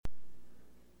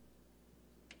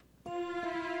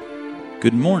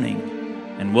Good morning,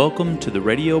 and welcome to the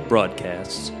radio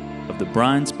broadcasts of the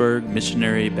Bryansburg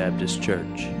Missionary Baptist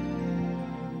Church.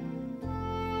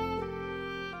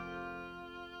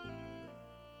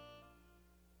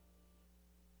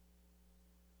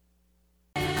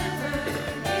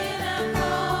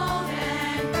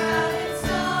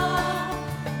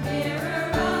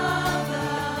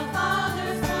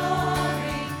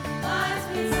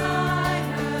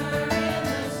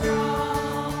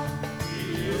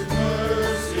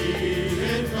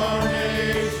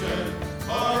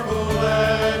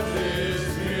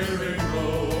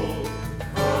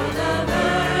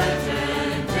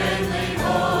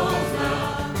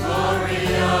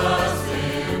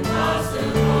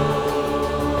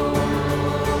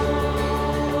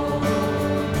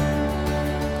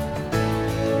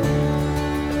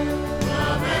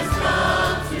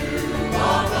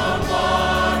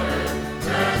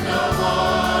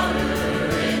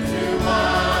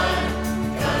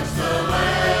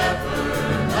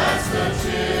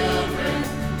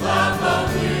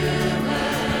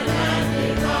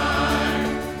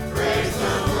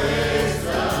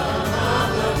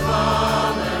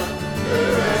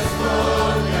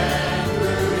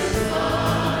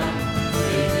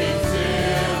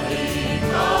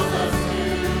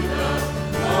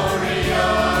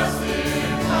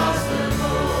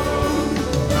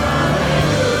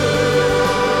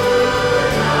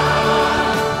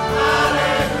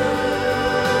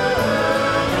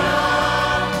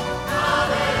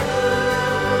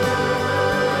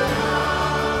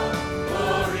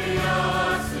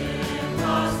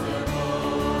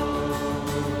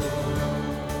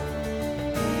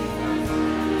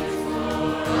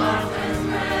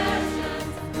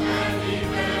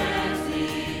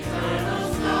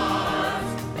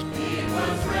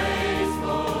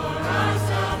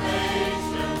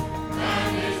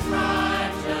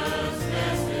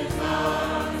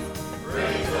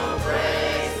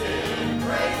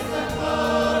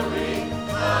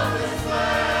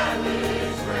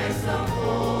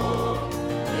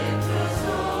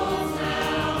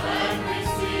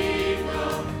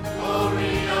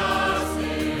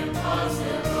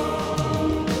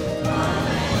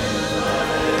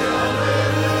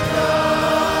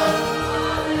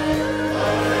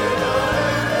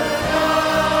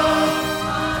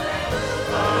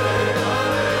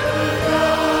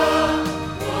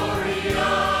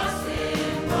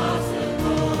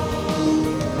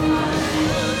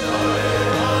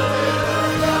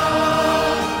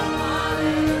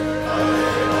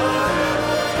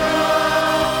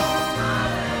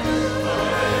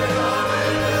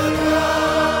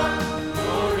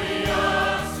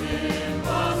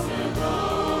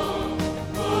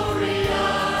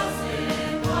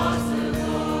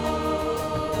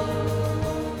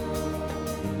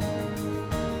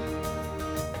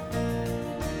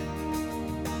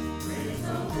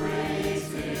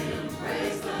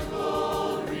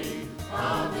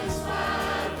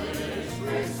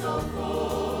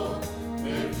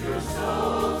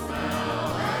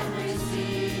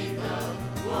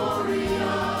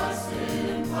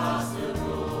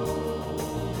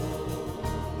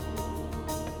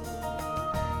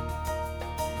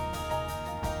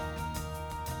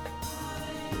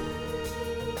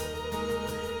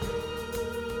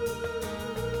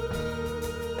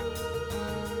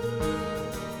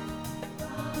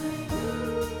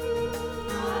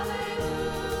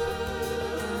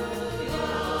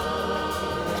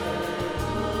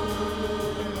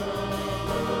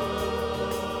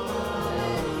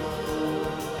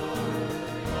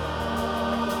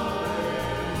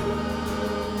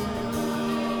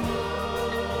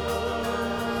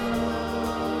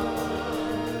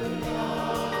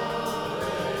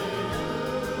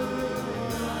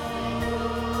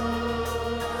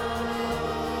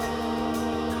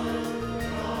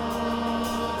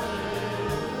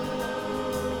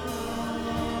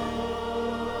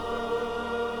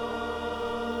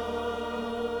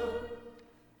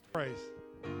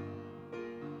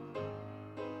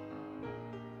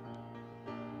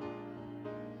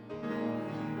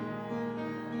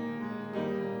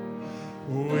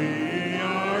 We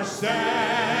are standing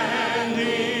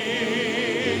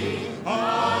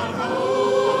on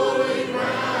holy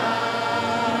ground,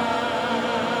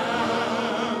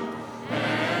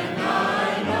 and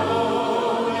I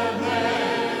know that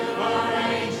there are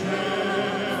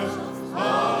angels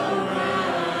all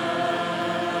around.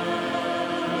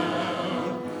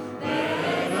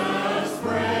 Let us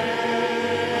praise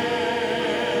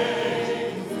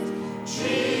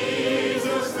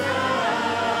Jesus now.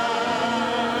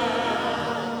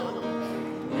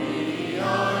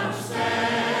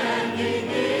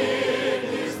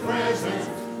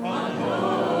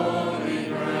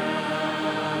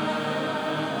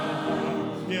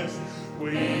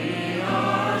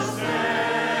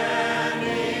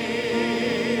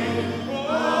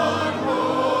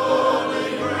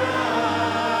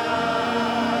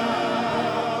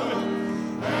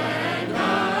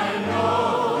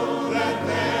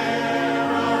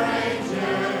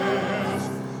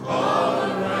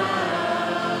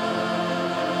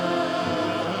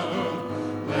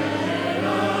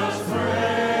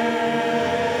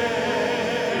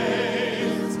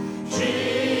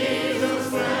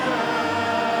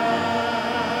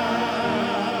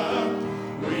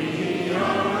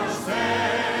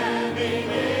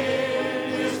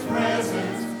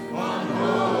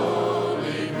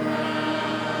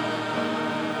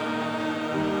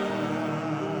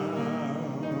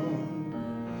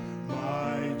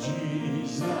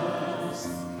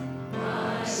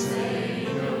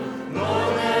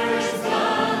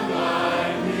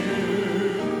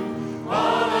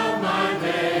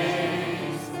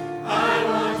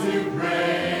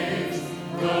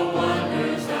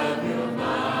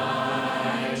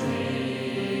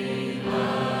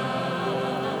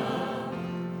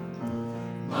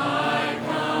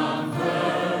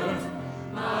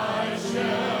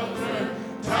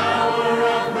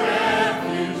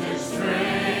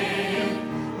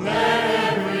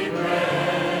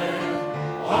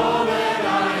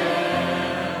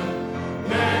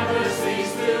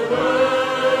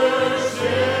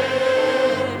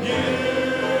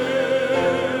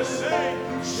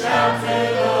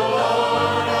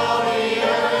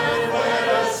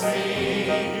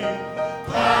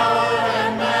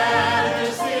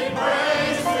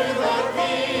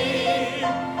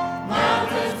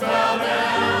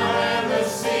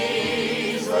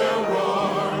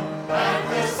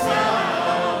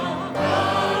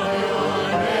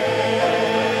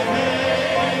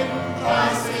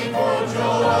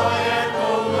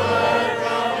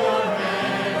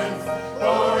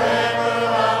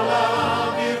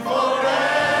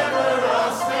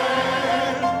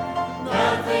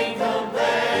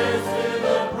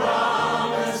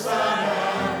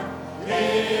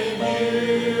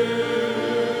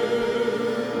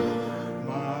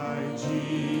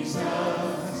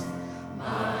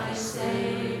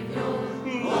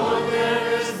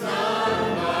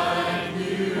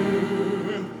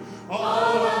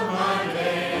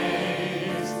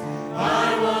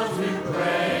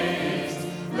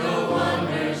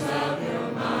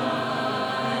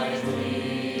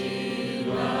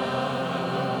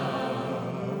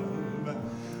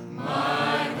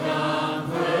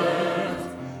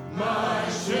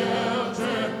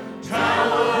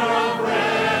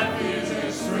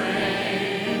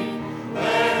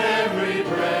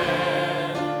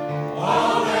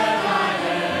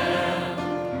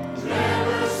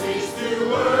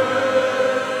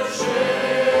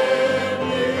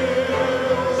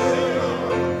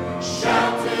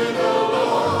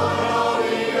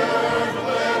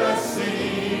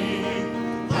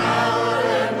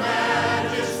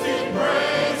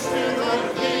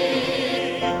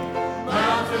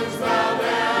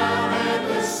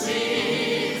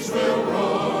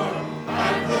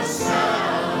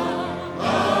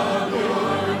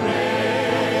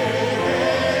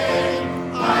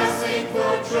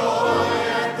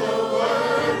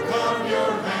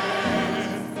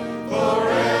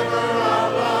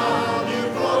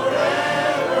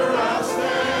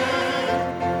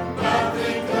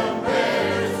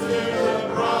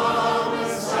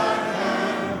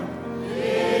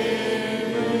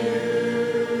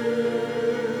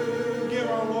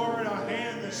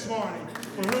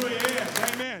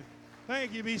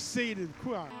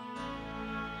 choir.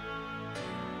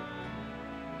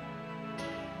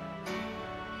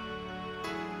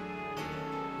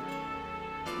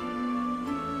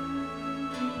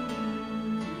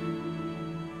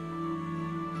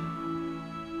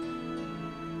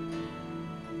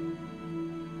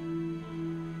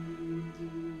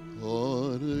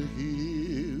 On a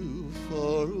hill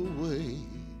far away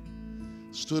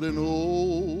stood an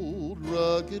old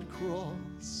rugged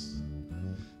cross,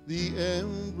 the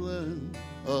emblem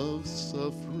of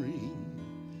suffering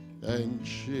and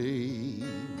shame.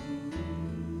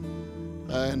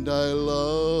 And I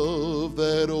love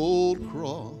that old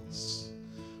cross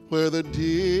where the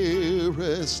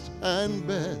dearest and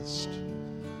best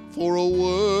for a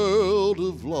world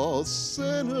of lost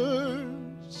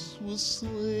sinners was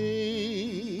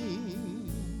slain.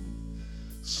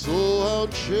 So I'll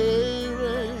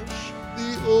cherish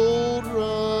the old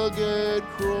rugged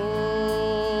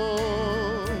cross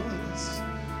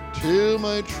till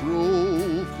my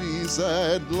trophies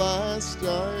at last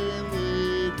I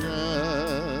lay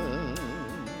down.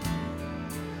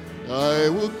 I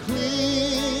will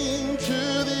cling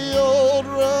to the old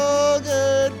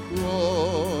rugged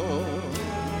cross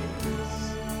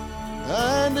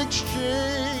and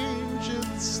exchange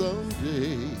it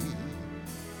someday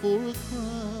for a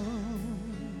crown.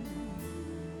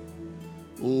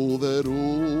 Oh, that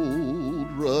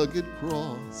old rugged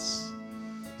cross,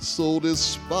 so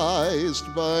despised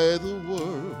by the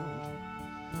world,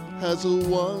 has a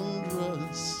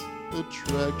wondrous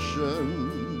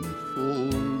attraction for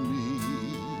me.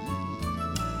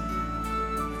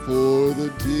 For the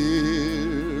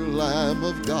dear Lamb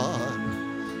of God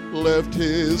left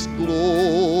his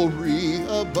glory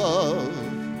above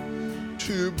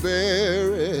to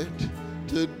bear it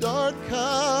to dark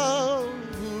Calvary.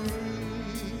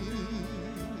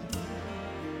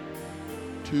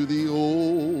 To the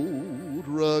old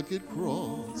rugged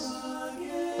cross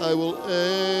I will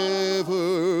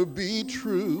ever be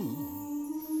true,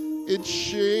 its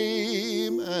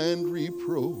shame and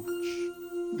reproach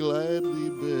gladly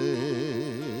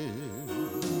bear.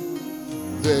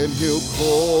 Then he'll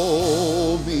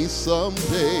call me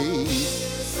someday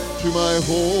to my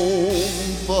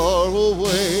home far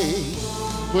away,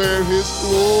 where his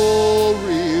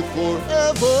glory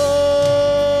forever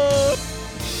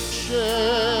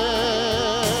share.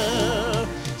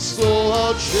 So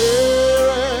I'll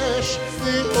cherish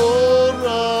the old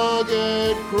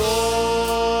rugged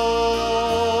cross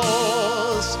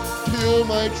till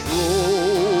my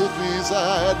trophies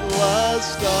at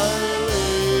last I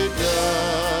lay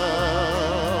down.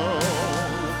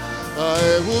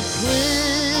 I will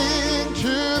cling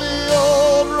to the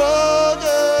old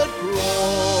rugged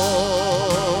cross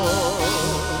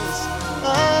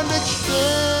and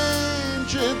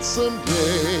exchange it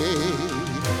someday.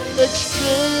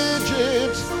 Exchange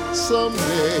it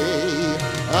someday.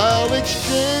 I'll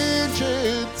exchange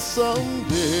it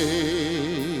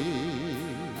someday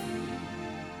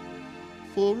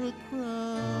for a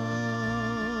crown.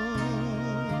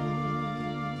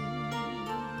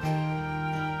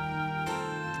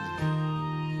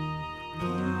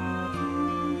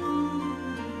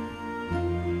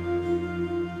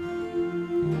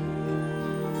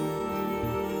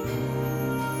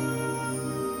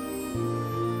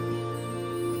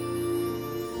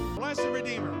 Bless the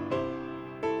Redeemer.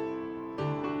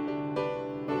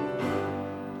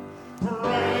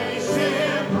 Praise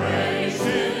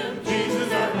Him,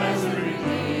 Jesus our blessed Redeemer.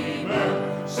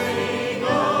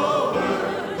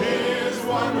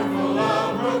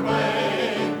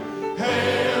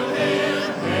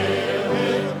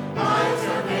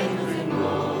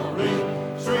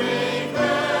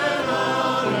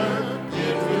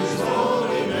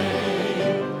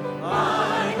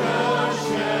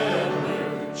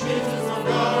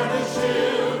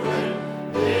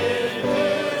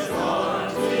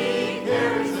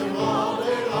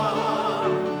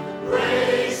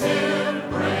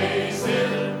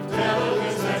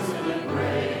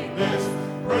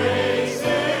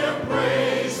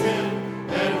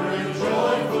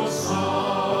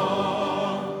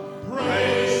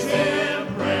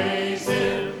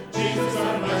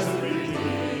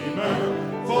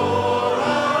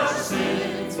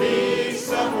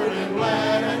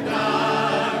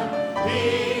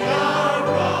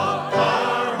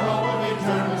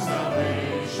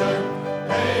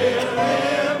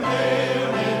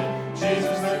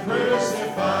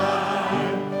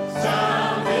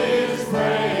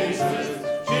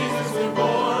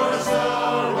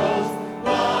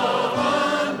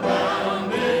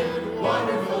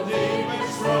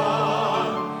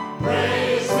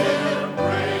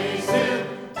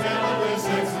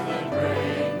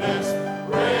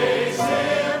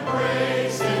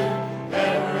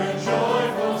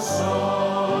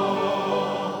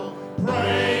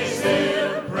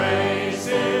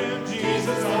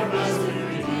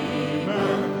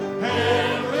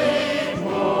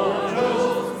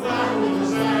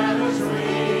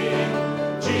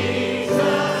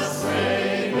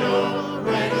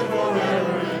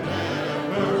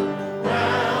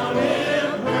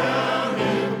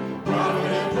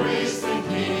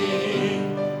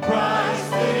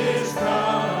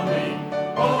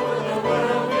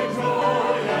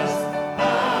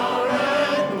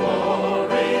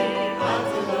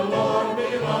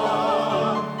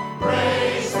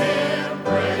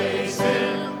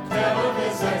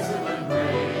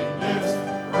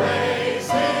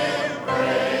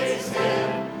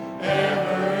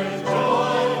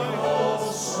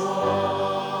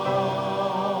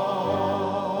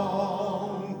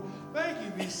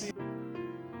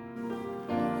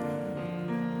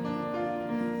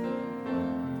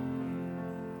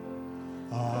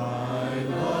 Take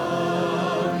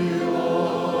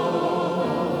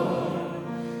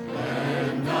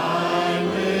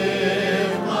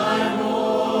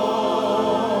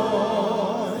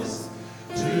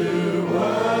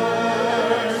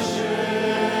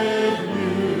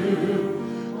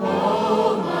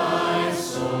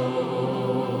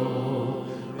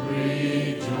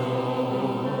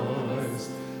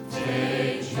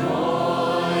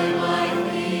joy, my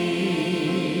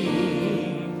King,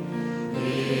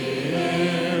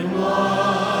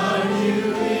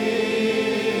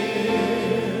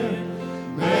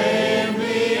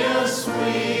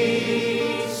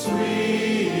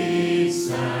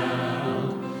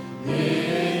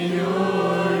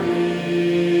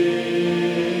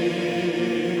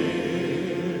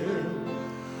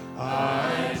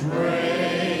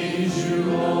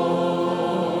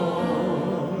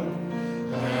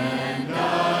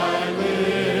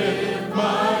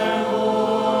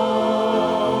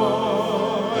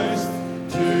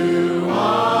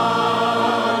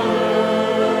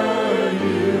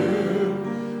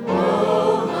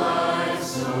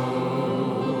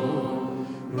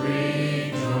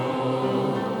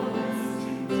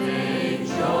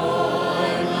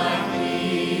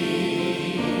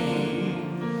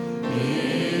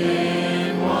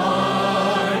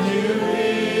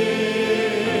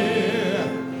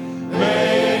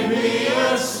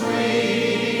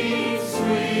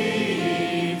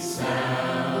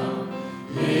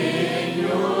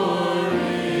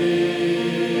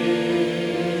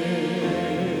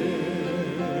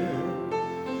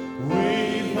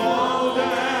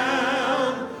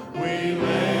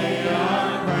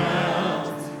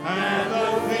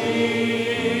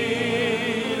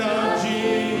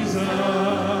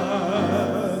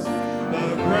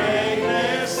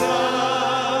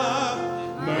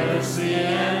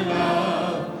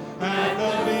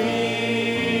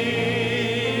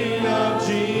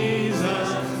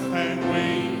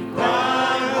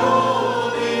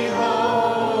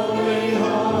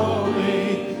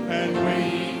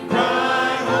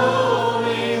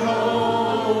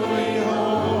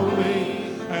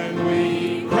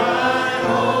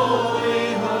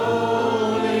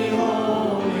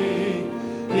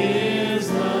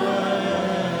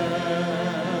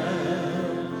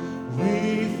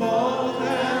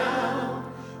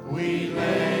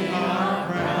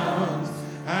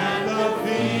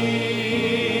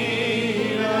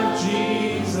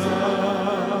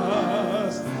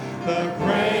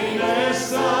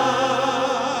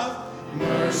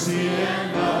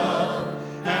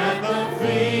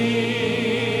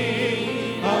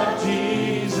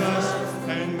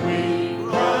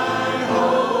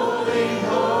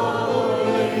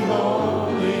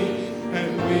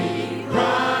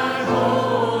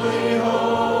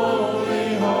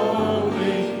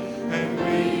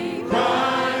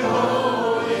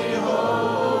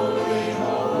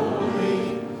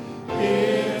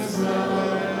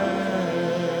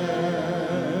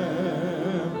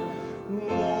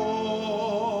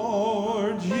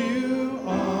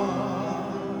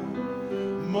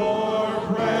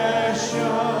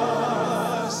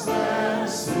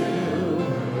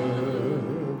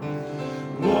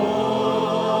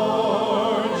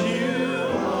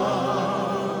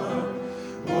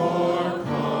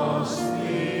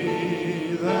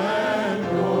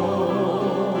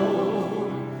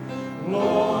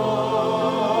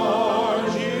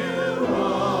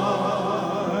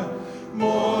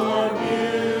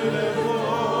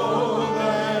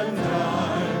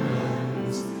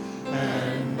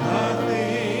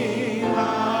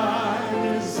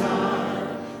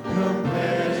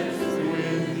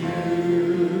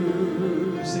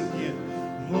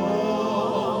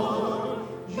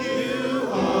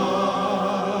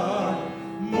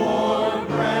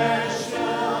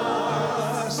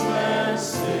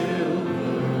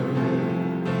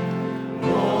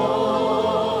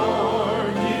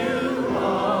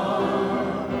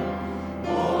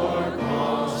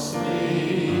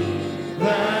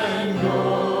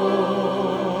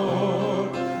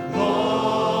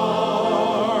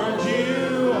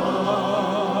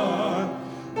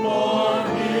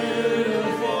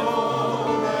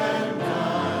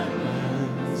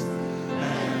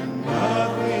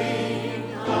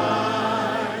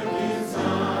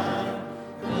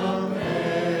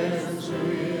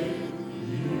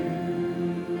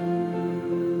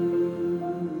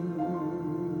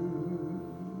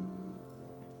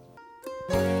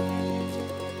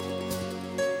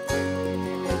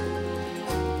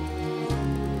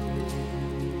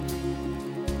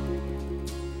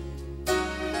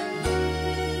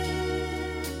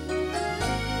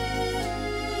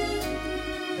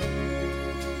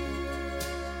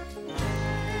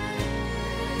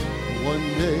 One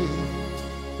day,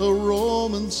 a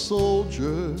Roman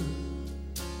soldier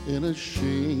in a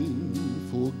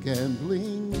shameful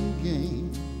gambling game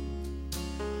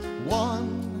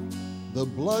won the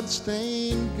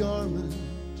blood-stained garment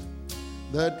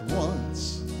that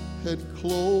once had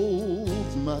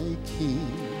clothed my king.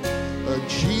 A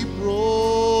cheap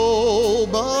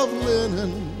robe of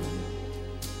linen,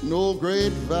 no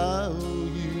great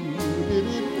value did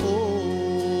it hold.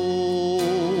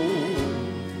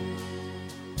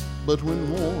 But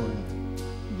when worn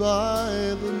by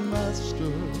the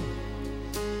master,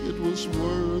 it was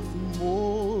worth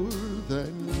more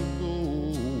than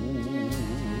gold.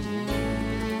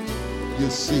 You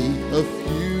see, a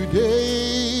few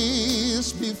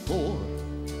days before,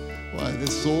 why,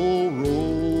 this old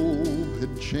robe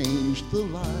had changed the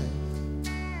life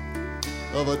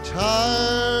of a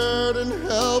tired and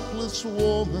helpless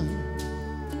woman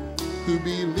who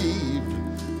believed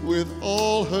with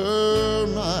all her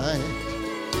might.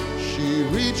 She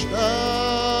reached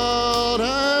out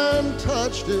and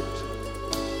touched it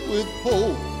with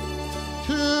hope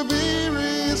to be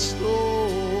restored.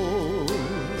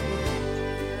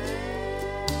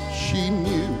 She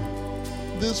knew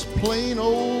this plain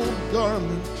old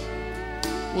garment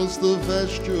was the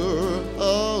vesture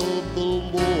of the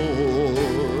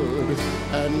Lord,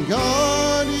 and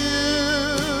God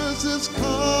uses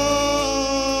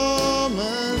common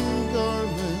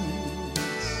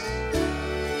garments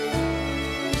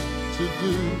to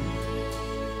do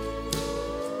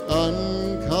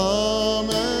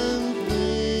uncommon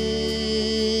things,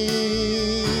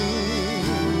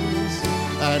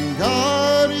 and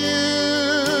God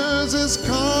uses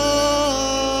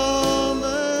common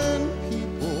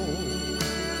people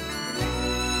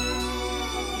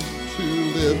to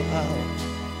live out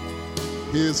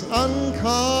His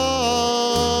uncommon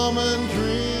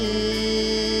dreams.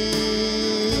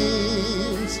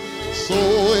 So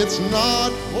it's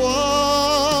not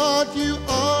what you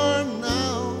are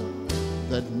now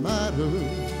that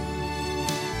matters.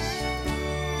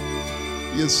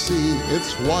 You see,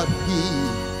 it's what He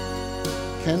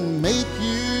can make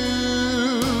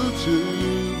you to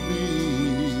be.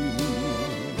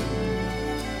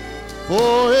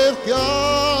 For if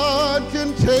God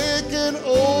can take an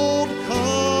old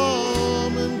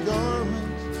common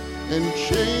garment and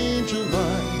change a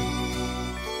life,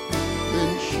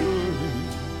 then surely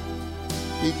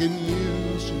He can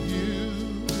use you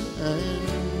and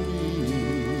me.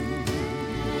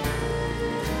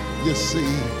 You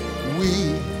see, we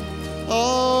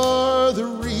are the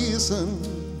reason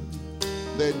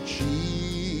that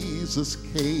Jesus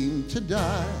came to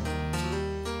die,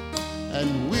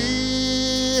 and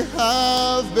we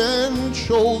have been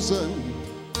chosen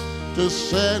to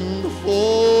send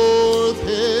forth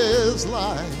His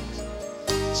light.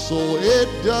 So it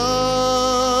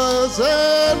doesn't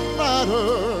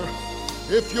matter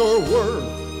if your worth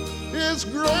is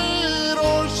great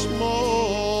or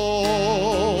small.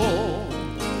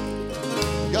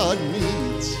 God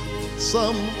needs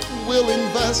some willing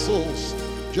vessels,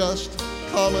 just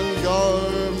common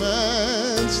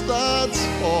garments, that's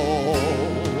all.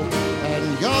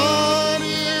 And God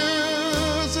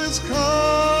uses common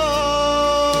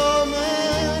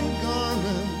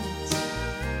garments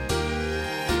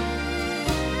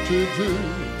to do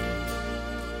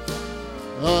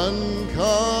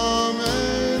uncommon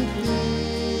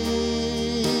things.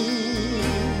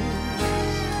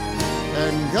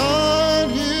 And God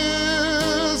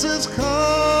uses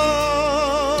common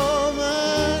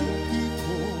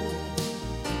people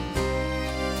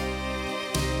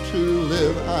to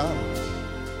live out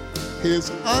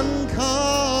His uncommon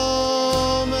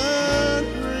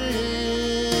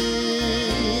dreams.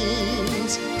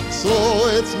 So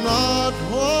it's not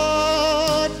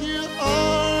what you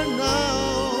are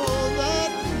now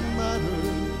that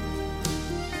matters.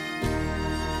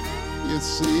 You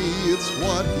see, it's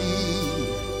what He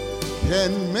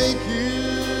can make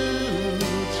you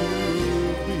to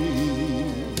be.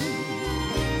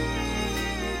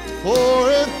 For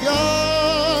if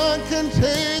God can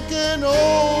take an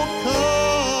old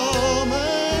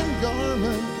common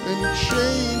garment and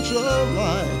change a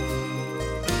life,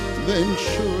 then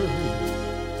surely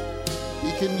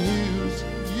He can use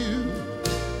you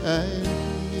and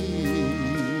me.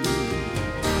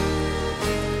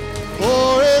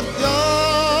 For if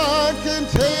God can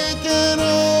take an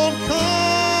old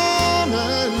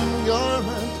common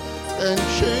garment and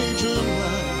change a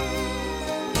life,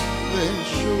 then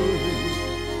surely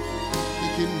He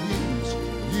can use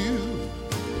you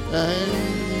and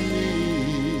me.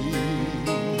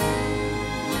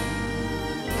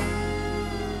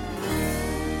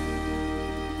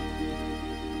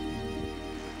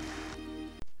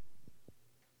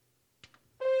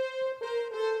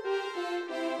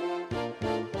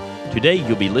 Today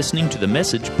you'll be listening to the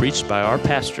message preached by our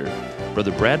pastor,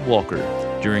 Brother Brad Walker,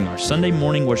 during our Sunday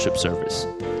morning worship service.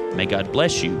 May God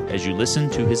bless you as you listen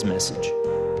to his message.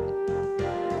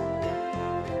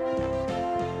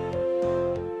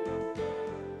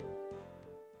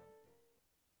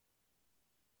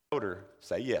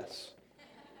 Say yes.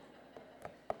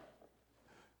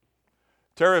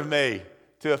 Turn with me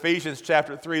to Ephesians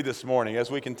chapter 3 this morning as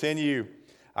we continue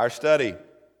our study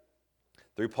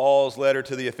through Paul's letter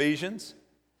to the Ephesians.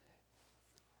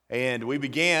 And we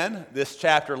began this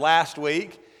chapter last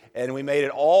week, and we made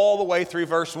it all the way through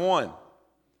verse 1.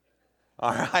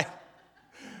 All right?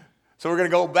 So we're going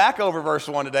to go back over verse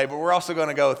 1 today, but we're also going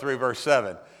to go through verse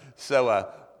 7.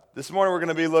 So this morning we're going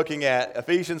to be looking at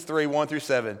Ephesians 3, 1 through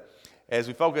 7, as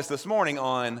we focus this morning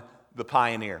on the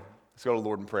pioneer. Let's go to the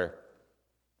Lord in prayer.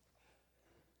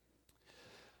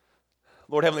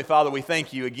 Lord Heavenly Father, we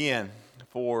thank you again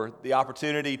for the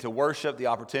opportunity to worship, the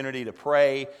opportunity to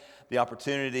pray, the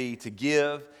opportunity to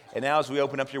give. And now as we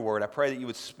open up your word, I pray that you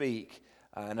would speak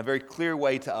in a very clear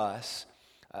way to us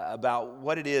about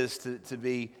what it is to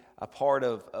be a part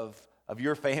of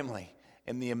your family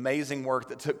and the amazing work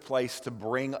that took place to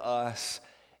bring us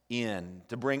in,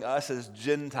 to bring us as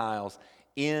Gentiles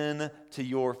into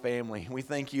your family. We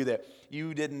thank you that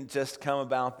you didn't just come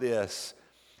about this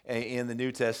in the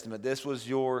New Testament. This was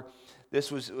your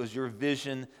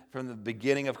vision from the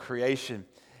beginning of creation,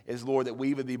 is, Lord, that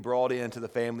we would be brought into the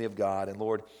family of God. And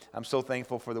Lord, I'm so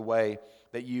thankful for the way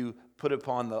that you put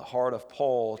upon the heart of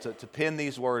Paul to pen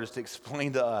these words to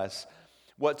explain to us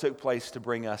what took place to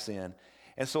bring us in.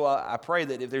 And so I pray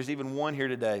that if there's even one here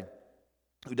today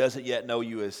who doesn't yet know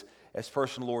you as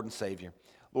personal Lord and Savior,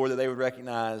 Lord, that they would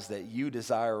recognize that you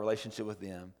desire a relationship with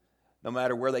them. No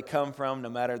matter where they come from, no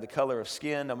matter the color of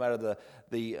skin, no matter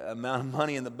the amount of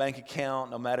money in the bank account,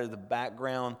 no matter the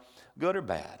background, good or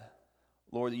bad,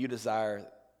 Lord, that you desire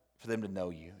for them to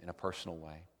know you in a personal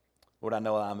way. Lord, I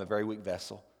know I'm a very weak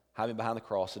vessel. Hide me behind the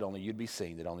cross that only you'd be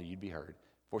seen, that only you'd be heard.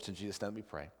 For it's in Jesus' name we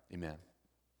pray. Amen.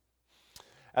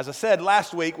 As I said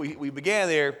last week, we began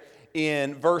there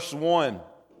in verse 1.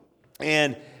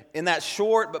 And in that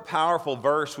short but powerful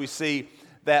verse, we see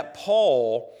that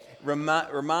Paul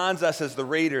reminds us as the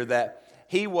reader that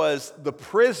he was the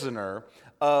prisoner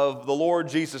of the Lord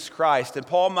Jesus Christ. And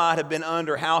Paul might have been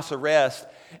under house arrest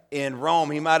in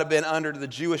Rome. He might have been under the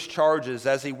Jewish charges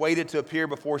as he waited to appear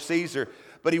before Caesar.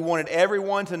 But he wanted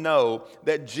everyone to know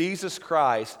that Jesus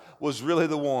Christ was really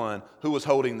the one who was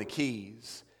holding the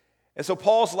keys. And so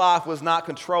Paul's life was not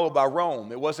controlled by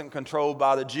Rome. It wasn't controlled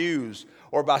by the Jews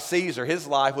or by Caesar. His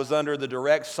life was under the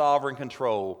direct sovereign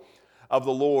control of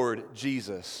the Lord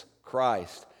Jesus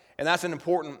Christ. And that's an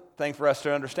important thing for us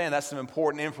to understand. That's some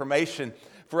important information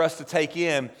for us to take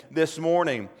in this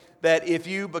morning. That if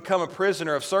you become a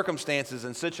prisoner of circumstances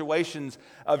and situations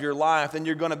of your life, then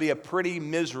you're going to be a pretty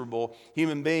miserable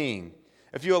human being.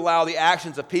 If you allow the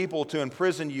actions of people to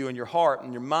imprison you in your heart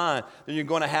and your mind, then you're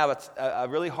going to have a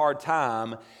really hard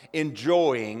time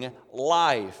enjoying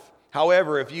life.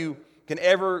 However, if you can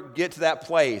ever get to that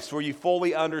place where you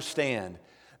fully understand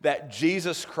that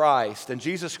Jesus Christ and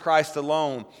Jesus Christ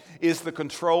alone is the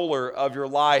controller of your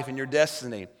life and your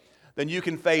destiny, then you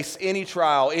can face any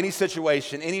trial, any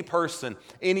situation, any person,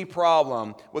 any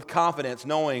problem with confidence,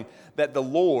 knowing that the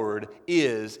Lord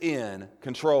is in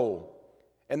control.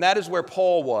 And that is where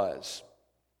Paul was.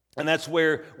 And that's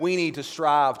where we need to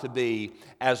strive to be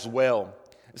as well.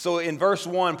 So in verse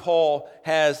 1, Paul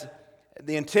has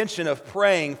the intention of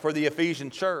praying for the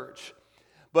Ephesian church.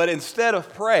 But instead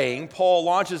of praying, Paul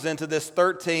launches into this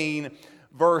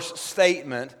 13-verse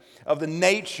statement of the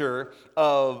nature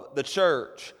of the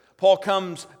church. Paul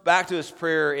comes back to his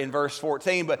prayer in verse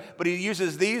 14, but he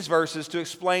uses these verses to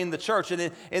explain the church. And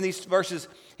in these verses,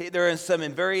 there is some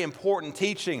very important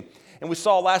teaching. And we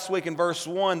saw last week in verse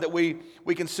 1 that we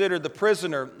considered the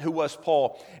prisoner who was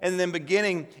Paul. And then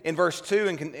beginning in verse 2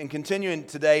 and continuing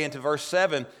today into verse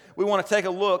 7, we want to take a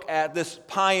look at this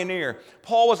pioneer.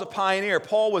 Paul was a pioneer.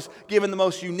 Paul was given the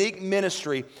most unique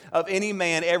ministry of any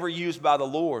man ever used by the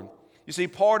Lord. You see,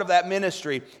 part of that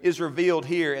ministry is revealed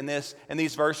here in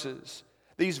these verses.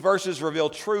 These verses reveal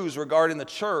truths regarding the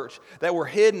church that were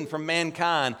hidden from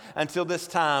mankind until this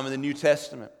time in the New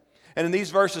Testament. And in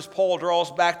these verses, Paul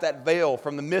draws back that veil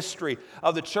from the mystery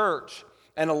of the church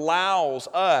and allows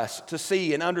us to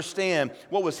see and understand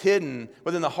what was hidden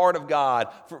within the heart of God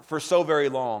for so very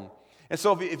long. And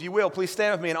so if you will, please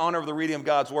stand with me in honor of the reading of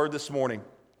God's Word this morning.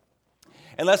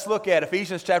 And let's look at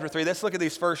Ephesians chapter 3. Let's look at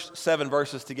these first 7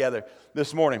 verses together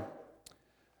this morning.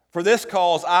 For this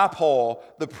cause I, Paul,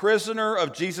 the prisoner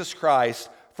of Jesus Christ,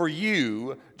 for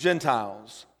you,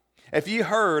 Gentiles, If ye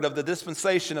heard of the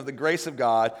dispensation of the grace of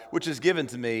God, which is given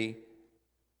to me,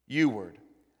 youward,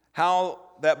 how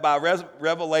that by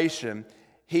revelation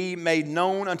he made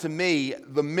known unto me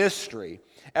the mystery,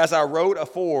 as I wrote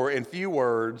afore in few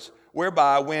words,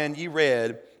 whereby when ye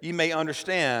read, ye may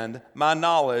understand my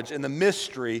knowledge in the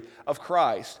mystery of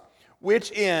Christ,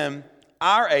 which in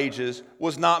our ages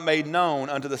was not made known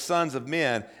unto the sons of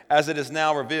men, as it is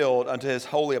now revealed unto his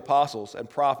holy apostles and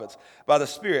prophets by the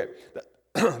Spirit,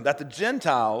 that the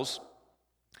Gentiles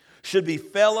should be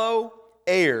fellow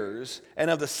heirs and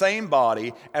of the same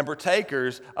body and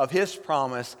partakers of his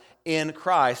promise in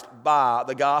Christ by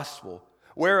the gospel,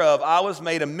 whereof I was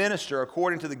made a minister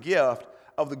according to the gift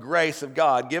of the grace of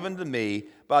God given to me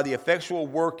by the effectual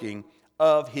working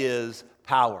of his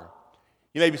power.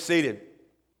 You may be seated.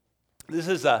 This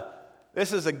is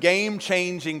a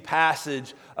game-changing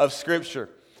passage of Scripture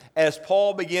as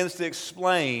Paul begins to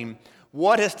explain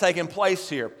what has taken place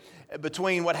here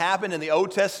between what happened in the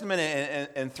Old Testament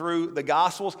and through the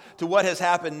Gospels to what has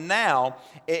happened now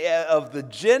of the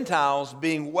Gentiles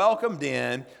being welcomed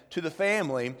in to the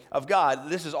family of God.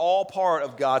 This is all part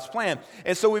of God's plan.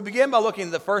 And so we begin by looking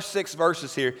at the first 6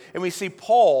 verses here, and we see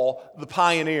Paul, the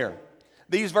pioneer.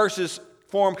 These verses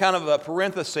form kind of a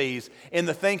parenthesis in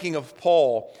the thinking of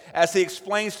Paul as he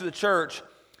explains to the church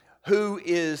who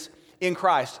is in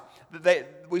Christ.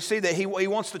 We see that he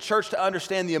wants the church to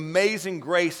understand the amazing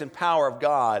grace and power of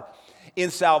God in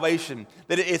salvation,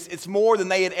 that it's more than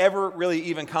they had ever really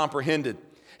even comprehended.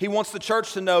 He wants the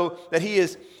church to know that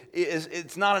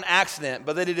it's not an accident,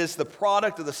 but that it is the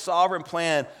product of the sovereign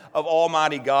plan of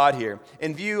Almighty God here.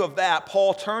 In view of that,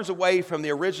 Paul turns away from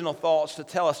the original thoughts to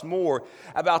tell us more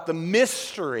about the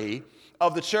mystery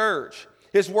of the church.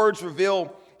 His words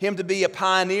reveal him to be a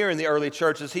pioneer in the early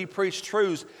church as he preached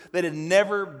truths that had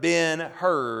never been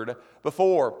heard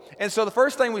before. And so the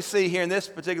first thing we see here in this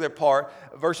particular part,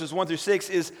 verses 1 through 6,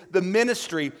 is the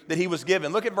ministry that he was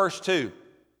given. Look at verse 2.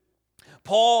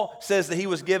 Paul says that he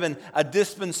was given a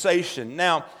dispensation.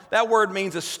 Now, that word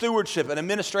means a stewardship, an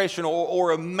administration, or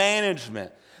a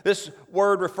management. This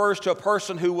word refers to a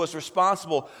person who was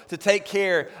responsible to take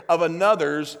care of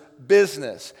another's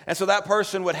business. And so that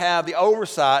person would have the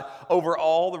oversight over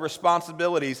all the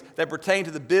responsibilities that pertain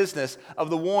to the business of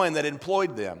the one that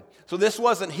employed them. So this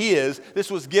wasn't his,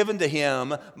 this was given to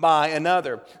him by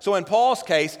another. So in Paul's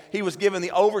case, he was given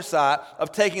the oversight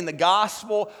of taking the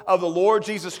gospel of the Lord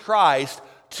Jesus Christ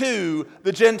to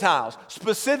the Gentiles,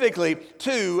 specifically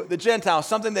to the Gentiles,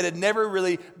 something that had never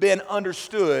really been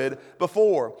understood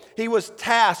before. He was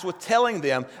tasked with telling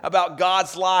them about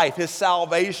God's life, His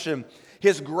salvation,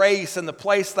 His grace, and the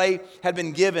place they had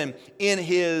been given in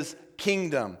His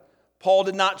kingdom. Paul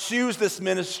did not choose this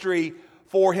ministry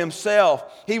for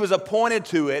himself. He was appointed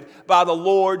to it by the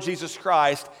Lord Jesus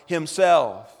Christ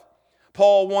Himself.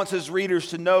 Paul wants his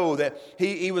readers to know that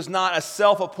he was not a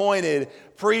self-appointed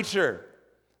preacher,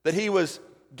 that he was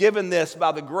given this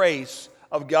by the grace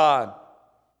of God.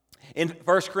 In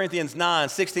 1 Corinthians 9,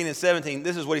 16 and 17,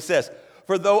 this is what he says.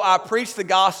 For though I preach the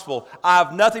gospel, I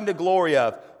have nothing to glory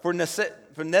of, for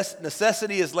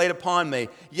necessity is laid upon me.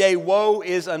 Yea, woe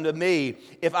is unto me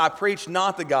if I preach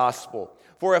not the gospel.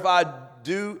 For if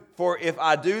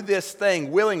I do this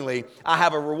thing willingly, I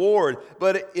have a reward.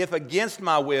 But if against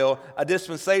my will, a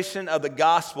dispensation of the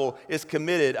gospel is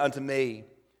committed unto me.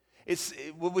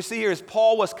 What we see here is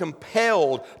Paul was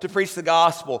compelled to preach the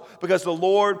gospel because the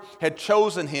Lord had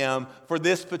chosen him for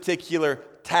this particular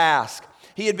task.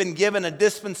 He had been given a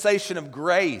dispensation of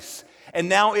grace, and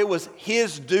now it was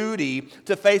his duty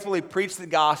to faithfully preach the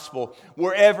gospel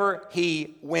wherever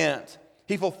he went.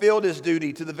 He fulfilled his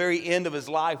duty to the very end of his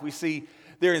life. We see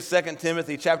there in 2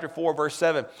 Timothy chapter 4, verse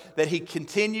 7, that he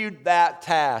continued that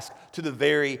task to the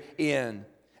very end.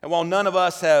 And while none of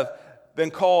us have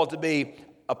been called to be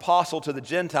apostle to the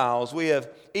Gentiles, we have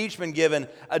each been given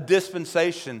a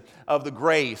dispensation of the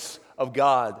grace of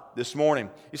God this morning.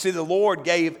 You see, the Lord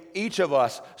gave each of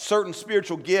us certain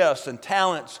spiritual gifts and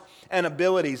talents and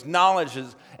abilities,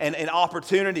 knowledges and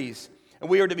opportunities. And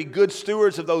we are to be good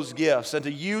stewards of those gifts and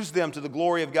to use them to the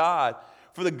glory of God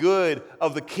for the good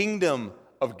of the kingdom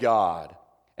of God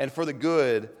and for the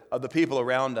good of the people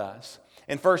around us.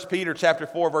 In 1 Peter chapter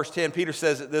 4, verse 10, Peter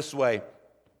says it this way.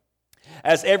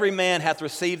 As every man hath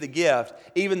received the gift,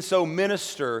 even so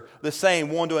minister the same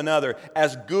one to another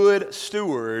as good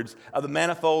stewards of the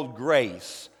manifold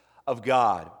grace of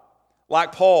God.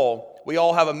 Like Paul, we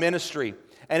all have a ministry,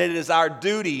 and it is our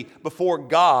duty before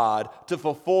God to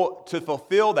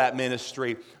fulfill that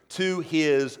ministry to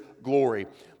His glory.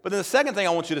 But then the second thing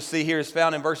I want you to see here is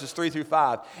found in verses 3 through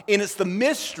 5, and it's the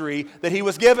mystery that he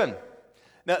was given.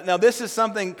 Now, this is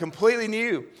something completely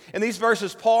new. In these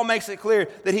verses, Paul makes it clear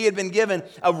that he had been given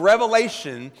a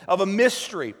revelation of a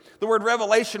mystery. The word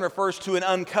revelation refers to an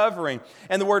uncovering,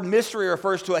 and the word mystery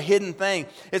refers to a hidden thing.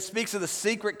 It speaks of the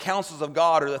secret counsels of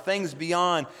God, or the things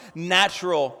beyond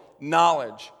natural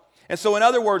knowledge. And so, in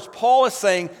other words, Paul is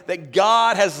saying that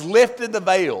God has lifted the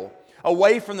veil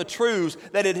away from the truths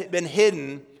that had been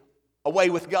hidden away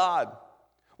with God.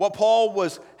 What Paul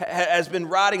has been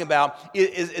writing about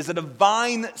is a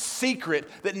divine secret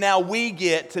that now we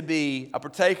get to be a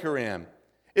partaker in.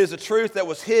 It is a truth that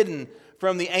was hidden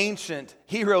from the ancient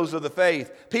heroes of the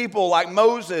faith. People like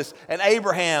Moses and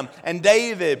Abraham and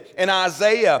David and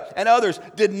Isaiah and others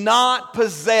did not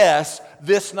possess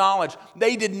this knowledge.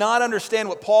 They did not understand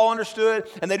what Paul understood,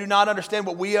 and they do not understand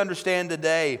what we understand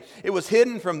today. It was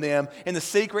hidden from them in the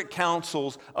secret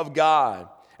counsels of God.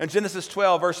 In Genesis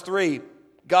 12, verse 3,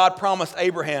 God promised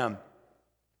Abraham,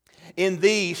 "In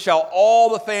thee shall all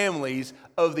the families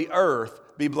of the earth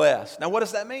be blessed." Now, what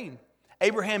does that mean?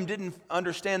 Abraham didn't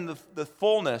understand the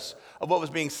fullness of what was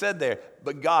being said there,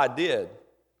 but God did.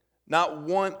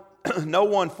 No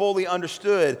one fully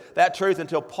understood that truth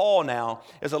until Paul now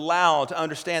is allowed to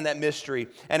understand that mystery.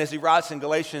 And as he writes in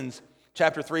Galatians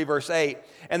chapter 3, verse 8,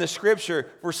 "And the scripture,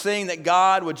 foreseeing that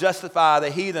God would justify the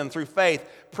heathen through faith,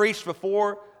 preached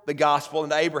before the gospel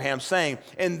unto Abraham, saying,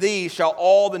 In thee shall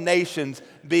all the nations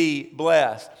be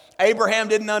blessed." Abraham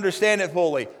didn't understand it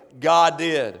fully. God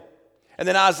did. And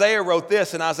then Isaiah wrote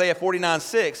this in Isaiah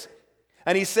 49:6,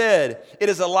 and he said, "It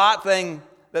is a light thing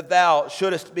that thou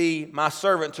shouldest be my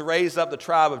servant to raise up the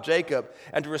tribe of Jacob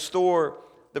and to restore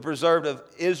the preserved of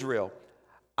Israel.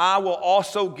 I will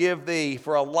also give thee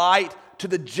for a light to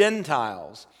the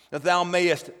Gentiles, that thou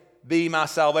mayest be my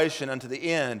salvation unto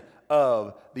the end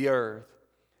of the earth."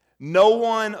 No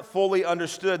one fully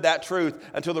understood that truth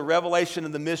until the revelation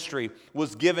of the mystery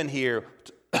was given here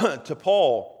to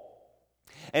Paul.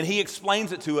 And he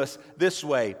explains it to us this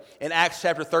way. In Acts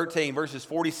chapter 13, verses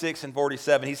 46 and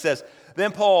 47, he says,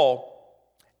 "Then Paul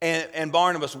and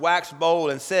Barnabas waxed bold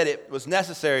and said it was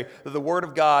necessary that the word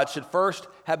of God should first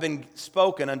have been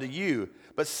spoken unto you.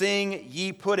 But seeing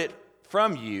ye put it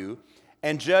from you,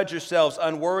 and judge yourselves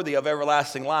unworthy of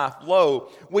everlasting life, lo,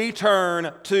 we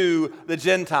turn to the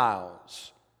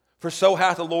Gentiles. For so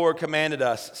hath the Lord commanded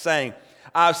us, saying,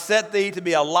 I have set thee to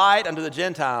be a light unto the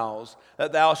Gentiles,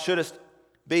 that thou shouldest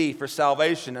be for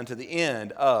salvation unto the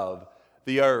end of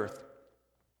the earth."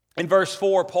 In verse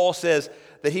 4, Paul says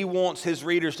that he wants his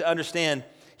readers to understand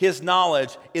his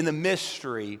knowledge in the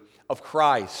mystery of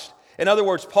Christ. In other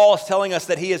words, Paul is telling us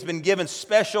that he has been given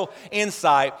special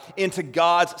insight into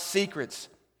God's secrets,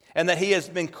 and that he has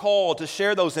been called to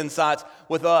share those insights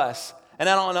with us. And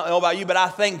I don't know about you, but I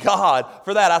thank God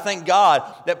for that. I thank God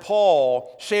that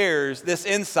Paul shares this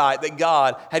insight that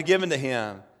God had given to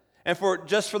him. And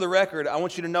just for the record, I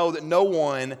want you to know that no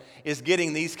one is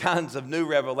getting these kinds of new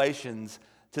revelations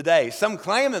today. Some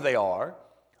claim that they are,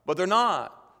 but they're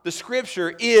not. The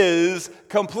Scripture is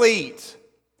complete,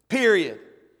 period.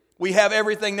 We have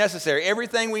everything necessary.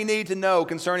 Everything we need to know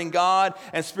concerning God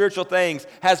and spiritual things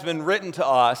has been written to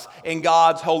us in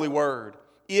God's holy word.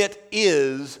 It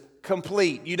is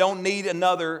complete. You don't need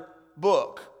another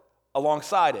book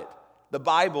alongside it. The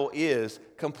Bible is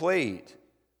complete.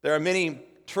 There are many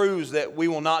truths that we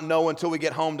will not know until we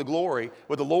get home to glory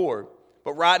with the Lord.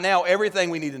 But right now,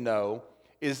 everything we need to know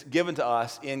is given to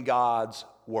us in God's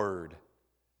word.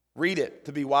 Read it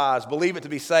to be wise. Believe it to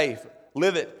be safe.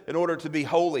 Live it in order to be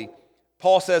holy.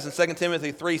 Paul says in 2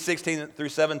 Timothy 3:16 through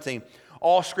 17,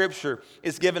 "All Scripture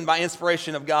is given by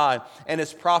inspiration of God and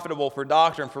is profitable for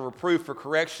doctrine, for reproof, for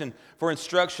correction, for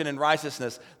instruction in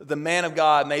righteousness, that the man of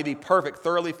God may be perfect,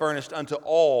 thoroughly furnished unto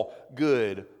all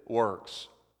good works."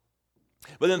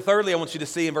 But then thirdly, I want you to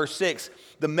see in verse 6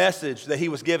 the message that he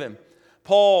was given.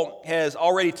 Paul has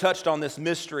already touched on this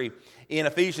mystery in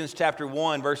Ephesians chapter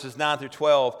 1, verses 9 through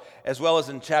 12, as well as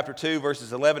in chapter 2,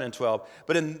 verses 11 and 12.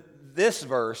 But in this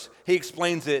verse, he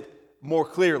explains it more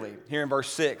clearly here in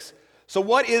verse 6. So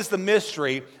what is the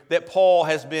mystery that Paul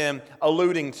has been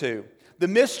alluding to? The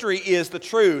mystery is the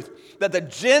truth that the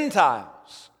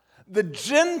Gentiles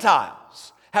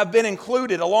have been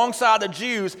included alongside the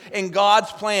Jews in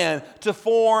God's plan to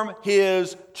form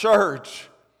His church.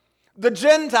 The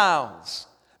Gentiles.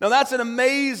 Now that's an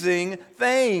amazing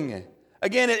thing.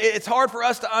 Again, it's hard for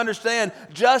us to understand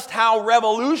just how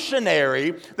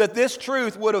revolutionary that this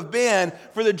truth would have been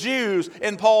for the Jews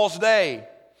in Paul's day.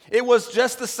 It was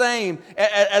just the same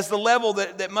as the level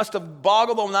that must have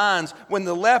boggled the minds when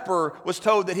the leper was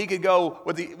told that he could go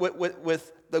with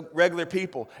the regular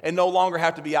people and no longer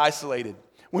have to be isolated.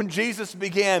 When Jesus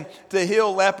began to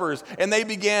heal lepers, and they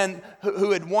began,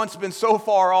 who had once been so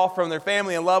far off from their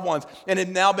family and loved ones, and had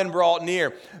now been brought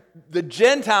near. The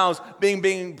Gentiles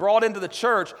being brought into the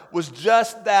church was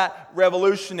just that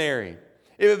revolutionary.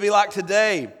 It would be like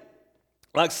today,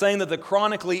 like saying that the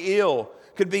chronically ill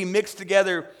could be mixed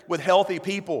together with healthy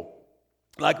people.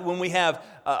 Like when we have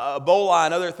Ebola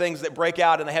and other things that break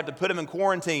out and they have to put them in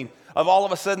quarantine, of all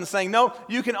of a sudden saying, no,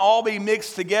 you can all be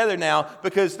mixed together now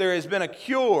because there has been a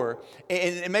cure.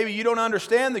 And maybe you don't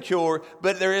understand the cure,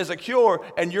 but there is a cure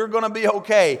and you're going to be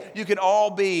okay. You can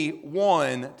all be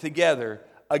one together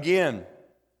again.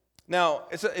 Now,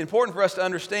 it's important for us to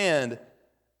understand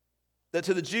that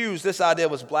to the Jews, this idea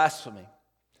was blasphemy.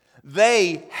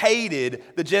 They hated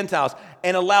the Gentiles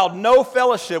and allowed no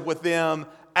fellowship with them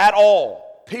at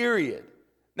all, period.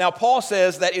 Now, Paul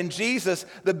says that in Jesus,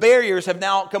 the barriers have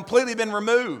now completely been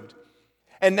removed.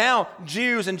 And now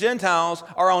Jews and Gentiles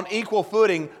are on equal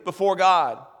footing before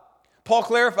God. Paul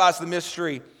clarifies the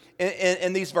mystery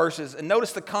in these verses. And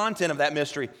notice the content of that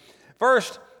mystery.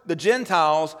 First, the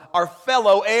Gentiles are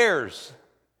fellow heirs.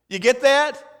 You get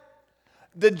that?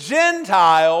 The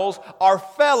Gentiles are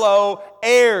fellow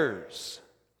heirs.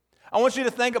 I want you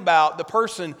to think about the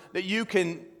person that you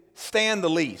can stand the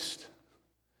least.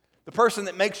 The person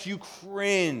that makes you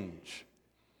cringe.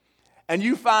 And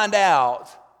you find out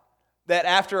that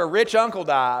after a rich uncle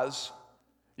dies,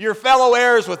 you're fellow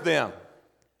heirs with them.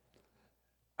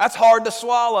 That's hard to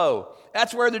swallow.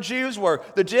 That's where the Jews were.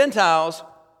 The Gentiles,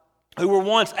 who were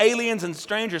once aliens and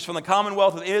strangers from the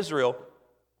commonwealth of Israel,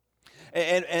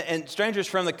 and strangers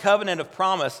from the covenant of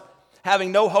promise,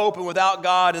 having no hope and without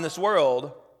God in this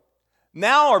world,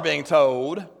 now are being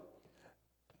told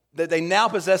that they now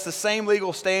possess the same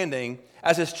legal standing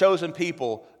as his chosen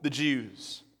people, the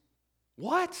Jews.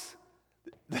 What?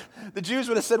 The Jews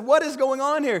would have said, what is going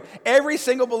on here? Every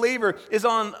single believer is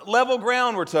on level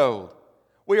ground, we're told.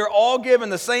 We are all given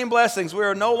the same blessings. We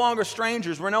are no longer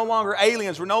strangers. We're no longer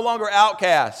aliens. We're no longer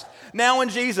outcasts. Now in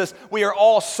Jesus, we are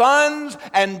all sons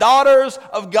and daughters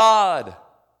of God.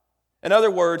 In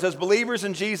other words, as believers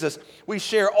in Jesus, we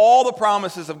share all the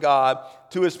promises of God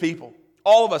to his people.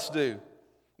 All of us do.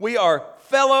 We are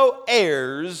fellow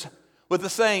heirs with the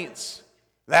saints.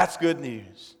 That's good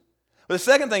news. But the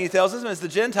second thing he tells us is the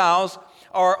Gentiles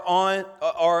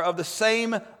are of the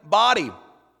same body.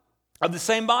 Of the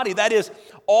same body. That is,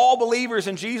 all believers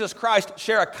in Jesus Christ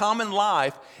share a common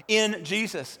life in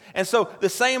Jesus. And so the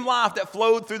same life that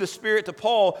flowed through the Spirit to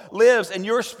Paul lives in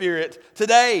your spirit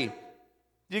today.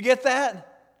 Do you get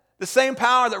that? The same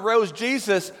power that rose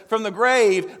Jesus from the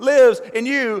grave lives in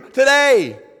you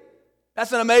today.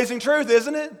 That's an amazing truth,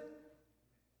 isn't it?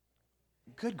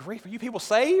 Good grief, are you people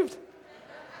saved?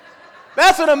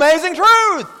 That's an amazing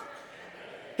truth.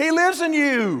 He lives in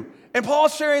you. And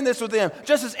Paul's sharing this with them.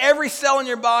 Just as every cell in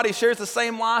your body shares the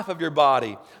same life of your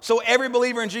body, so every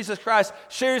believer in Jesus Christ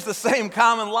shares the same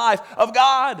common life of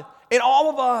God in all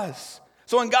of us.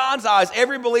 So in God's eyes,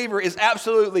 every believer is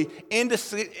absolutely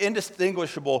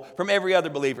indistinguishable from every other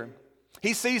believer.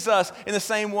 He sees us in the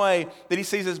same way that he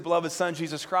sees his beloved Son,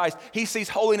 Jesus Christ. He sees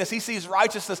holiness. He sees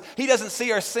righteousness. He doesn't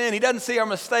see our sin. He doesn't see our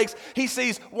mistakes. He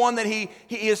sees one that he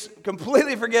is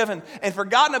completely forgiven and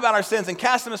forgotten about our sins and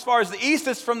cast them as far as the east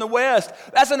is from the west.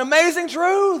 That's an amazing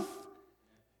truth.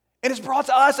 And it's brought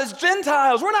to us as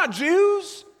Gentiles. We're not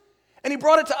Jews. And he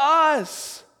brought it to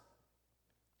us.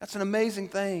 That's an amazing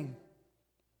thing.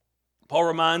 Paul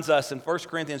reminds us in 1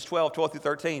 Corinthians 12 through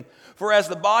 13, for as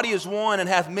the body is one and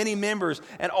hath many members,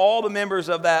 and all the members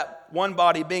of that one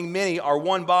body, being many, are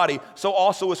one body, so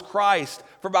also is Christ.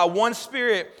 For by one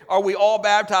Spirit are we all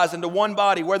baptized into one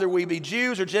body, whether we be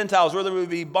Jews or Gentiles, whether we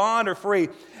be bond or free,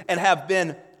 and have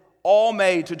been all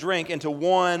made to drink into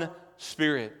one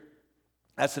Spirit.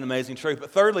 That's an amazing truth.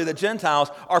 But thirdly, the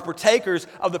Gentiles are partakers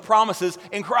of the promises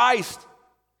in Christ.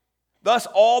 Thus,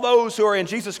 all those who are in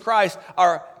Jesus Christ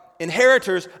are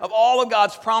inheritors of all of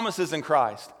God's promises in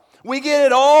Christ. We get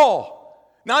it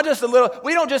all. Not just a little.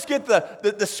 We don't just get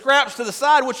the scraps to the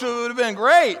side, which would have been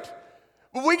great.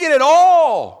 But we get it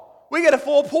all. We get a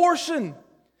full portion.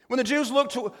 When the Jews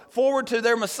looked forward to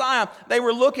their Messiah, they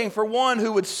were looking for one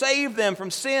who would save them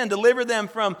from sin, deliver them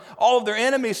from all of their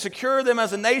enemies, secure them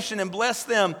as a nation, and bless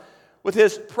them with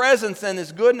his presence and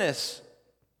his goodness.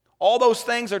 All those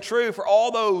things are true for all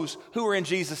those who are in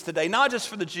Jesus today, not just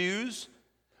for the Jews,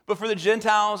 but for the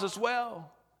Gentiles as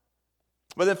well.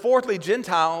 But then fourthly,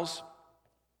 Gentiles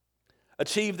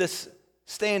achieve this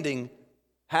standing.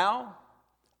 How?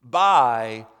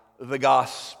 By the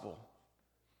gospel.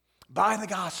 By the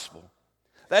gospel.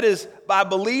 That is, by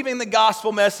believing the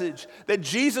gospel message that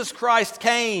Jesus Christ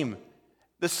came,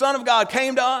 the Son of God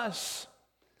came to us,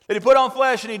 that he put on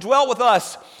flesh and he dwelt with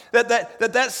us,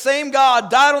 that same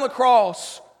God died on the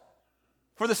cross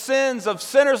for the sins of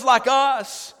sinners like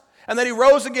us, and that he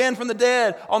rose again from the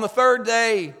dead on the third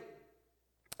day.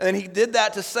 And he did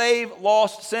that to save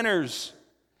lost sinners.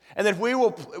 And that if we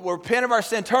will repent of our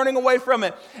sin, turning away from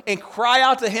it, and cry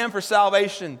out to him for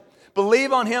salvation,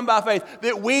 believe on him by faith,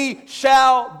 that we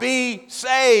shall be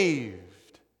saved.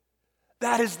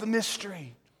 That is the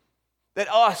mystery. That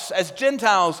us as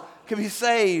Gentiles can be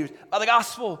saved by the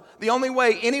gospel. The only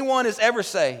way anyone is ever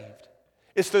saved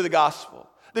is through the gospel.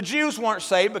 The Jews weren't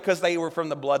saved because they were from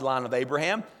the bloodline of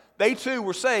Abraham. They too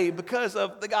were saved because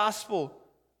of the gospel.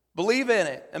 Believe in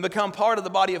it and become part of the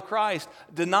body of Christ.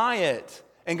 Deny it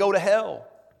and go to hell.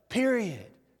 Period.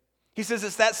 He says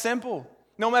it's that simple.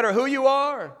 No matter who you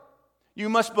are, you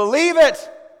must believe it.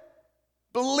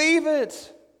 Believe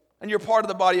it. And you're part of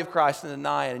the body of Christ, and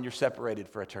deny it, and you're separated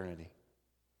for eternity.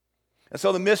 And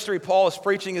so the mystery Paul is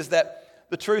preaching is that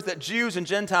the truth that Jews and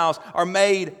Gentiles are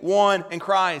made one in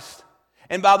Christ.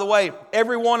 And by the way,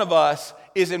 every one of us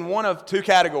is in one of two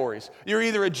categories. You're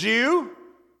either a Jew,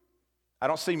 I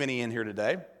don't see many in here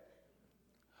today,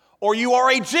 or you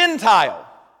are a Gentile.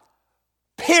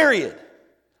 Period.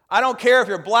 I don't care if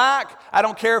you're black. I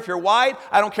don't care if you're white.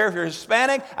 I don't care if you're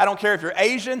Hispanic. I don't care if you're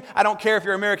Asian. I don't care if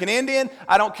you're American Indian.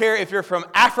 I don't care if you're from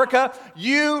Africa.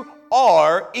 You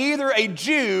are either a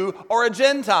Jew or a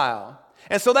Gentile.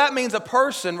 And so that means a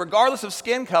person, regardless of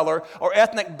skin color or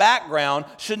ethnic background,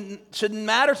 shouldn't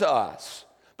matter to us,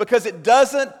 because it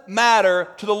doesn't matter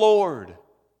to the Lord.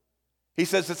 He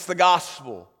says it's the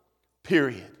gospel,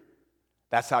 period.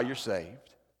 That's how you're saved.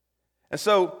 And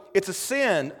so it's a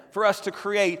sin for us to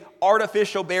create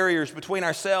artificial barriers between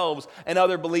ourselves and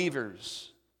other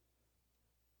believers.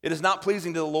 It is not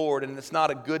pleasing to the Lord, and it's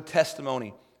not a good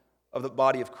testimony of the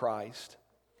body of Christ.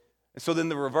 And so then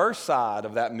the reverse side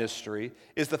of that mystery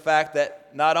is the fact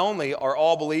that not only are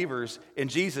all believers in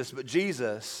Jesus, but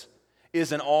Jesus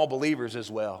is in all believers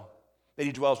as well, that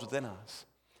he dwells within us.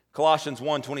 Colossians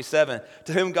 1:27,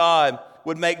 to whom God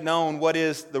would make known what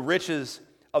is the riches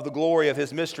of the glory of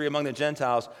his mystery among the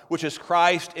Gentiles, which is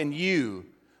Christ in you,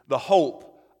 the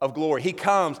hope of glory. He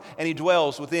comes and he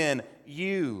dwells within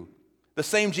you. The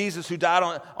same Jesus who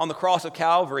died on the cross of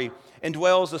Calvary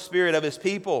indwells the spirit of his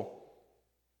people.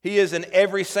 He is in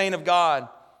every saint of God,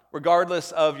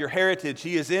 regardless of your heritage.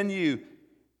 He is in you.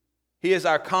 He is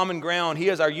our common ground. He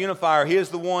is our unifier. He is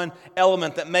the one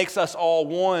element that makes us all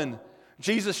one.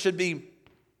 Jesus should be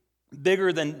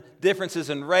bigger than differences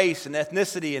in race and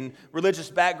ethnicity and religious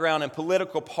background and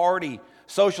political party,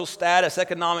 social status,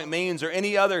 economic means, or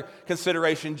any other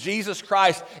consideration. Jesus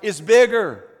Christ is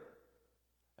bigger.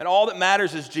 And all that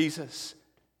matters is Jesus.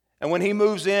 And when he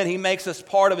moves in, he makes us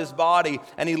part of his body,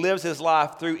 and he lives his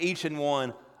life through each and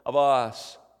one of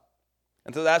us.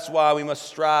 And so that's why we must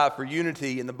strive for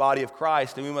unity in the body of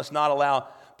Christ, and we must not allow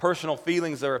personal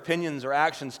feelings or opinions or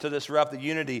actions to disrupt the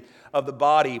unity of the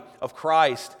body of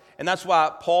Christ. And that's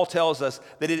why Paul tells us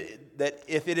that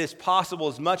if it is possible,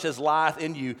 as much as lieth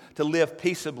in you, to live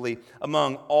peaceably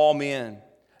among all men.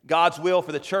 God's will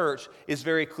for the church is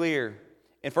very clear.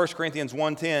 In 1 Corinthians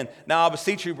 1:10, now I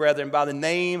beseech you, brethren, by the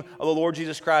name of the Lord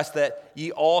Jesus Christ, that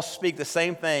ye all speak the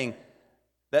same thing,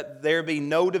 that there be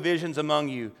no divisions among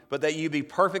you, but that you be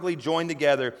perfectly joined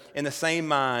together in the same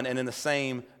mind and in the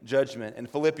same judgment. In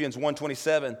Philippians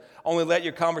 1:27, only let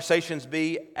your conversations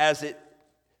be as it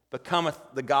becometh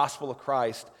the gospel of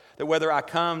Christ, that whether I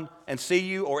come and see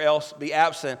you or else be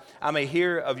absent, I may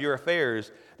hear of your affairs,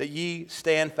 that ye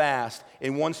stand fast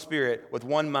in one spirit with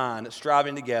one mind,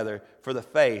 striving together for the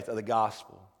faith of the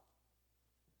gospel.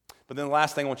 But then the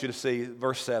last thing I want you to see,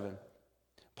 verse 7,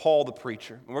 Paul the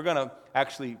preacher. And we're going to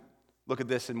actually look at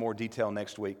this in more detail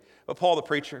next week. But Paul the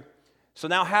preacher. So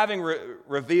now having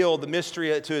revealed the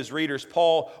mystery to his readers,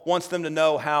 Paul wants them to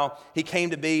know how he came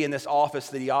to be in this office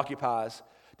that he occupies.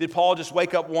 Did Paul just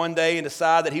wake up one day and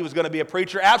decide that he was going to be a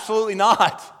preacher? Absolutely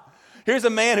not. Here's a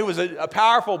man who was a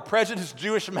powerful, prejudiced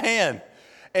Jewish man.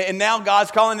 And now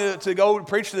God's calling him to go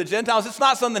preach to the Gentiles. It's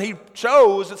not something he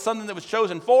chose. It's something that was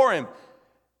chosen for him.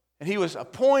 And he was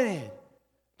appointed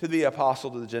to be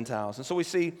apostle to the Gentiles. And so we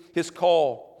see his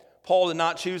call. Paul did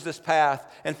not choose this path.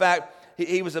 In fact,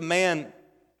 he was a man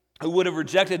who would have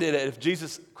rejected it if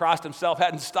Jesus Christ himself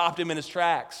hadn't stopped him in his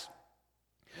tracks.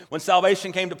 When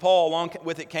salvation came to Paul, along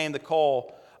with it came the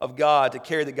call of God to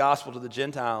carry the gospel to the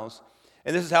Gentiles.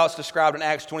 And this is how it's described in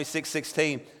Acts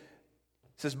 26:16. It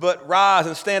says, but rise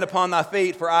and stand upon thy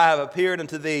feet, for I have appeared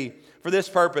unto thee for this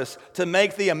purpose, to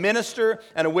make thee a minister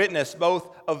and a witness both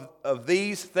of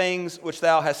these things which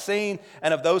thou hast seen,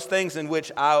 and of those things in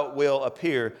which I will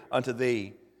appear unto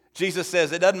thee. Jesus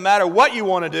says, it doesn't matter what you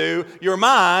want to do, you're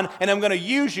mine, and I'm going to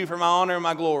use you for my honor and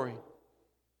my glory.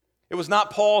 It was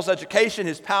not Paul's education,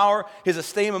 his power, his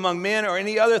esteem among men, or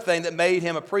any other thing that made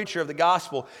him a preacher of the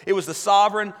gospel. It was the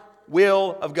sovereign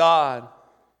will of God.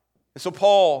 And so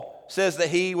Paul says that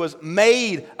he was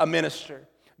made a minister.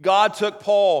 God took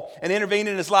Paul and intervened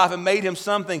in his life and made him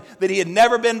something that he had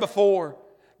never been before.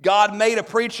 God made a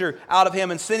preacher out of him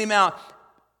and sent him out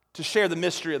to share the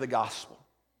mystery of the gospel.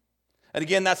 And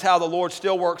again, that's how the Lord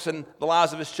still works in the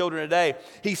lives of His children today.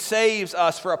 He saves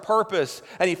us for a purpose,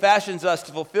 and He fashions us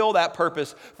to fulfill that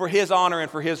purpose for His honor and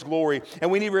for His glory.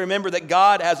 And we need to remember that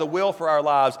God has a will for our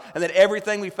lives, and that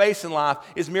everything we face in life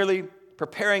is merely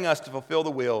preparing us to fulfill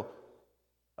the will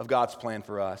of God's plan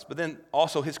for us. But then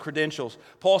also His credentials.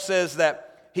 Paul says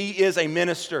that he is a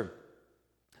minister.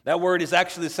 That word is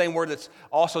actually the same word that's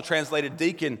also translated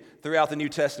deacon throughout the New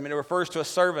Testament. It refers to a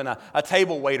servant, a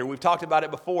table waiter. We've talked about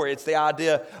it before. It's the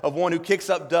idea of one who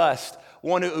kicks up dust,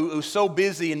 one who's so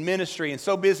busy in ministry and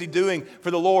so busy doing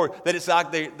for the Lord that it's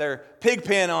like they're pig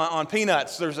pen on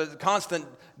peanuts. There's a constant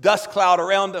dust cloud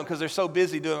around them because they're so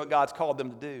busy doing what God's called them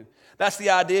to do. That's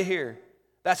the idea here.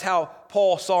 That's how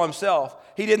Paul saw himself.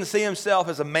 He didn't see himself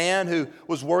as a man who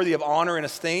was worthy of honor and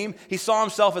esteem. He saw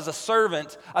himself as a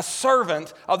servant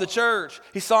of the church.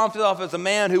 He saw himself as a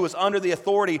man who was under the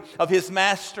authority of his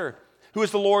master, who is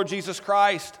the Lord Jesus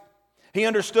Christ. He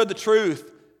understood the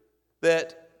truth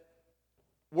that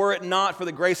were it not for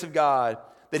the grace of God,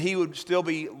 that he would still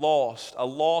be lost, a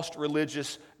lost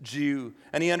religious Jew.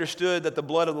 And he understood that the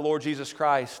blood of the Lord Jesus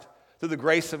Christ, through the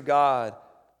grace of God,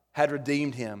 had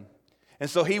redeemed him. And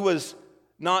so he was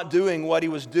not doing what he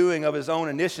was doing of his own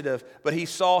initiative, but he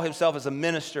saw himself as a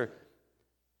minister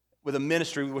with a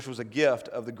ministry which was a gift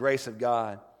of the grace of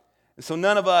God. And so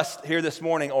none of us here this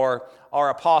morning are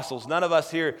apostles. None of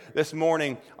us here this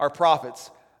morning are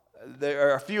prophets. There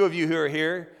are a few of you who are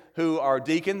here who are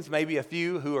deacons, maybe a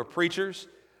few who are preachers,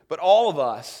 but all of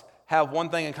us have one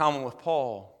thing in common with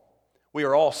Paul. We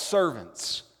are all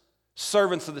servants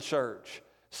of the church,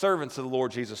 servants of the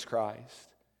Lord Jesus Christ.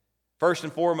 First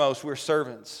and foremost, we're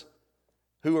servants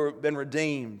who have been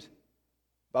redeemed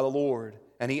by the Lord,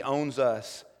 and He owns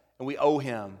us, and we owe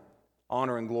Him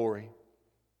honor and glory.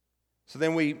 So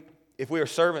then if we are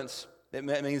servants, it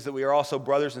means that we are also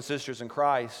brothers and sisters in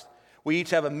Christ. We each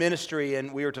have a ministry,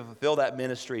 and we are to fulfill that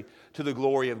ministry to the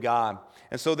glory of God.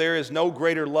 And so there is no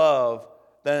greater love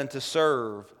than to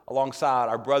serve alongside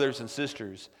our brothers and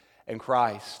sisters in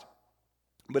Christ.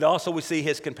 But also we see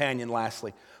his companion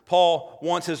lastly. Paul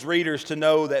wants his readers to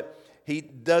know that he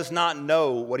does not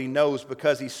know what he knows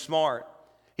because he's smart.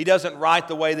 He doesn't write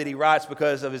the way that he writes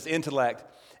because of his intellect.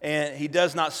 And he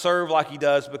does not serve like he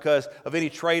does because of any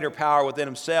trait or power within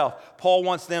himself. Paul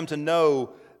wants them to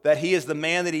know that he is the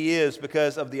man that he is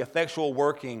because of the effectual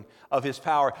working of his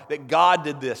power, that God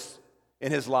did this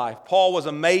in his life. Paul was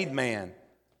a made man.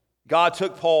 God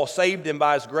took Paul, saved him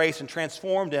by His grace, and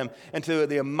transformed him into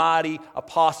the mighty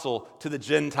apostle to the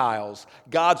Gentiles.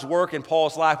 God's work in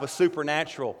Paul's life was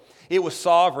supernatural. It was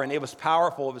sovereign. It was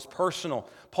powerful. It was personal.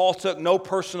 Paul took no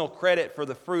personal credit for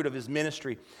the fruit of his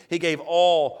ministry. He gave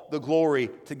all the glory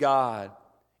to God.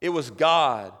 It was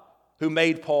God who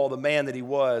made Paul the man that he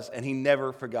was, and he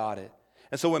never forgot it.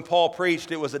 And so when Paul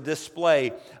preached, it was a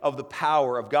display of the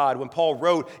power of God. When Paul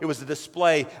wrote, it was a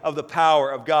display of the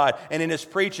power of God. And in his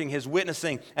preaching, his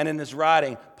witnessing, and in his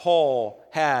writing, Paul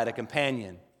had a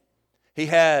companion. He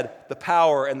had the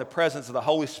power and the presence of the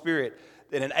Holy Spirit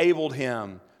that enabled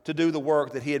him to do the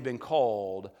work that he had been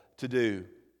called to do.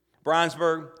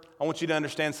 Bryansburg, I want you to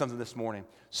understand something this morning.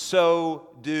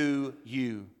 So do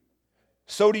you.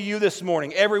 So do you this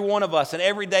morning. Every one of us and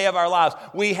every day of our lives,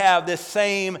 we have this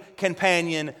same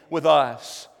companion with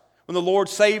us. When the Lord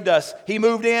saved us, He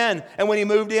moved in. And when He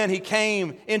moved in, He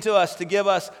came into us to give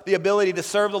us the ability to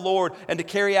serve the Lord and to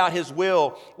carry out His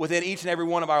will within each and every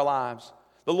one of our lives.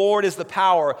 The Lord is the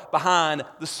power behind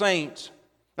the saints.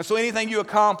 And so anything you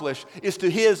accomplish is to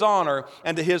His honor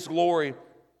and to His glory.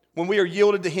 When we are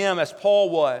yielded to Him as Paul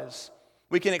was,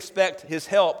 we can expect His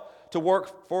help to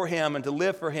work for Him and to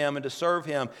live for Him and to serve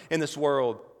Him in this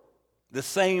world. The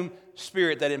same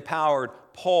Spirit that empowered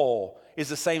Paul is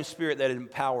the same Spirit that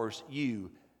empowers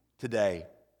you today.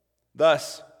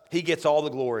 Thus, He gets all the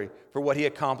glory for what He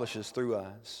accomplishes through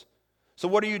us. So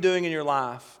what are you doing in your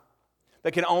life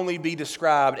that can only be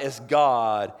described as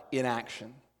God in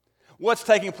action? What's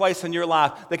taking place in your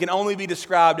life that can only be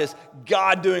described as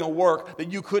God doing a work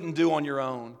that you couldn't do on your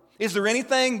own? Is there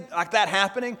anything like that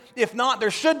happening? If not, there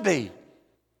should be.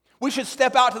 We should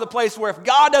step out to the place where if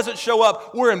God doesn't show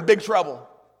up, we're in big trouble.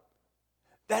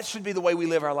 That should be the way we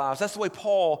live our lives. That's the way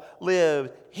Paul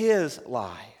lived his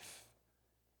life.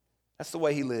 That's the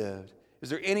way he lived. Is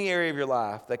there any area of your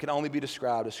life that can only be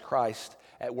described as Christ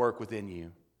at work within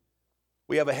you?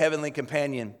 We have a heavenly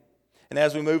companion, and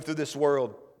as we move through this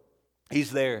world,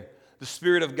 he's there. The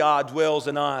Spirit of God dwells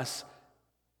in us,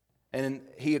 and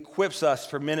he equips us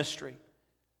for ministry,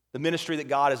 the ministry that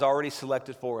God has already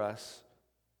selected for us.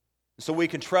 So we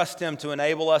can trust him to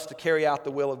enable us to carry out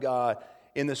the will of God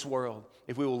in this world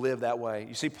if we will live that way.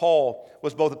 You see, Paul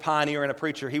was both a pioneer and a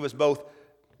preacher. He was both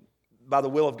by the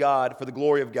will of God for the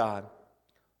glory of God.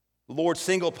 The Lord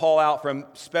singled Paul out from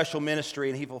special ministry,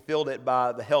 and he fulfilled it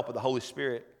by the help of the Holy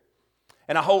Spirit.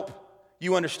 And I hope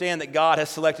you understand that God has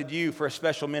selected you for a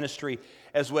special ministry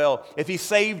as well. If he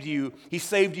saved you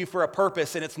for a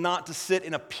purpose, and it's not to sit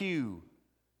in a pew.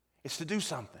 It's to do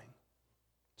something.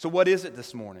 So what is it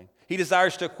this morning? He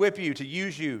desires to equip you, to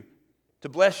use you, to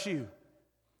bless you.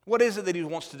 What is it that he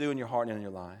wants to do in your heart and in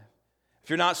your life? If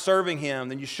you're not serving him,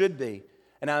 then you should be.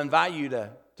 And I invite you to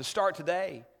start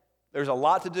today. There's a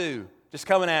lot to do. Just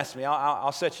come and ask me.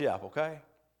 I'll set you up, okay?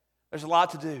 There's a lot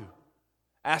to do.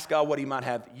 Ask God what he might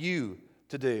have you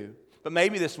to do. But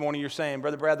maybe this morning you're saying,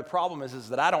 Brother Brad, the problem is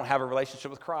that I don't have a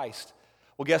relationship with Christ.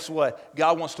 Well, guess what?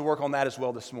 God wants to work on that as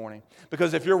well this morning.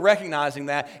 Because if you're recognizing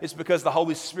that, it's because the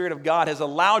Holy Spirit of God has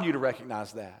allowed you to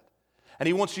recognize that. And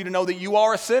he wants you to know that you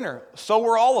are a sinner. So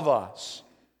were all of us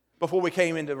before we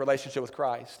came into a relationship with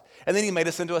Christ. And then he made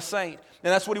us into a saint.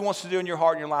 And that's what he wants to do in your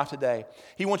heart and your life today.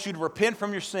 He wants you to repent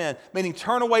from your sin, meaning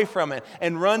turn away from it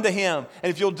and run to him.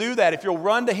 And if you'll do that, if you'll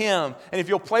run to him, and if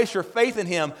you'll place your faith in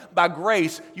him, by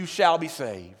grace, you shall be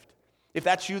saved. If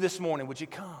that's you this morning, would you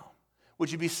come?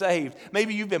 Would you be saved?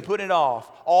 Maybe you've been putting it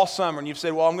off all summer, and you've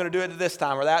said, well, I'm going to do it this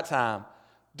time or that time.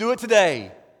 Do it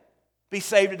today. Be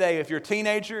saved today. If you're a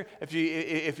teenager,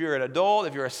 if you're an adult,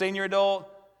 if you're a senior adult,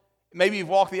 maybe you've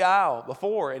walked the aisle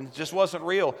before and it just wasn't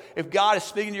real. If God is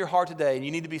speaking to your heart today and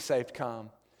you need to be saved, come.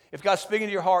 If God's speaking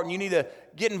to your heart and you need to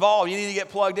get involved, you need to get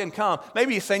plugged in, come.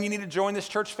 Maybe he's saying you need to join this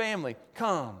church family.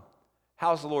 Come.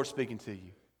 How's the Lord speaking to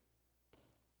you?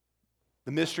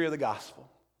 The mystery of the gospel,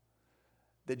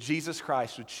 that Jesus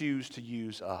Christ would choose to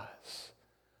use us.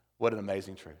 What an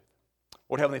amazing truth.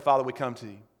 Lord Heavenly Father, we come to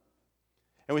you.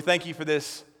 And we thank you for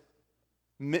this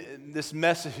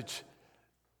message,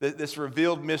 this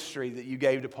revealed mystery that you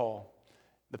gave to Paul,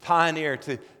 the pioneer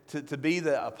to be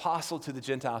the apostle to the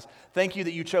Gentiles. Thank you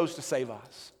that you chose to save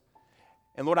us.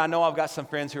 And Lord, I know I've got some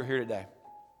friends who are here today,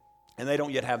 and they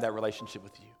don't yet have that relationship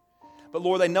with you. But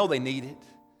Lord, they know they need it.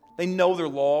 They know they're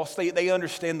lost. They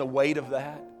understand the weight of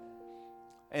that.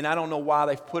 And I don't know why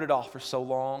they've put it off for so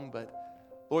long, but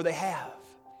Lord, they have.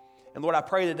 And Lord, I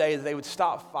pray today that they would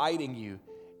stop fighting you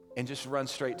and just run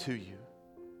straight to you.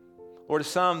 Lord, to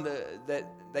some that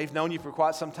they've known you for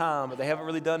quite some time, but they haven't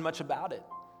really done much about it.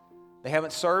 They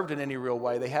haven't served in any real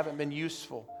way. They haven't been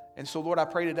useful. And so, Lord, I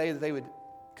pray today that they would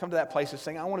come to that place of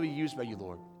saying, I want to be used by you,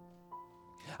 Lord.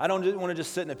 I don't want to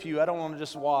just sit in a pew. I don't want to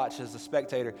just watch as a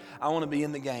spectator. I want to be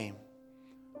in the game.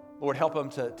 Lord, help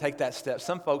them to take that step.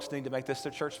 Some folks need to make this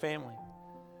their church family.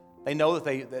 They know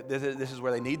that this is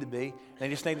where they need to be. They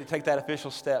just need to take that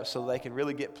official step so they can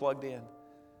really get plugged in.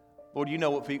 Lord, you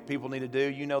know what people need to do.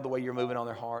 You know the way you're moving on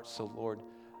their hearts. So, Lord,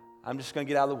 I'm just going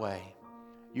to get out of the way.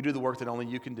 You do the work that only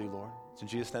you can do, Lord. It's in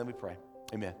Jesus' name we pray.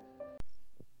 Amen.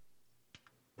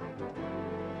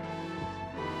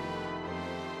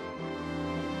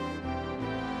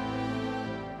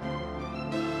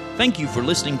 Thank you for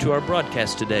listening to our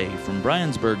broadcast today from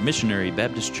Bryansburg Missionary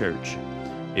Baptist Church.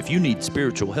 If you need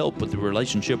spiritual help with the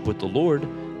relationship with the Lord,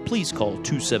 please call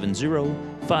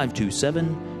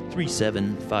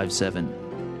 270-527-3757.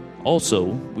 Also,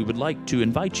 we would like to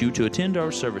invite you to attend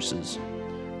our services.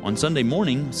 On Sunday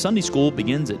morning, Sunday school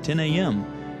begins at 10 a.m.,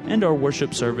 and our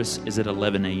worship service is at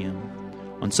 11 a.m.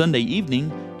 On Sunday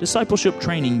evening, discipleship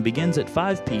training begins at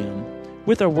 5 p.m.,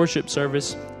 with our worship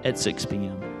service at 6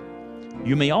 p.m.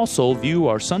 You may also view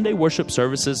our Sunday worship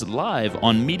services live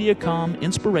on Mediacom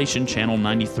Inspiration Channel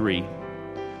 93.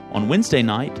 On Wednesday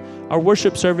night, our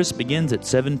worship service begins at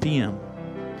 7 p.m.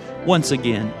 Once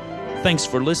again, thanks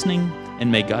for listening,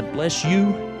 and may God bless you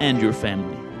and your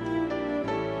family.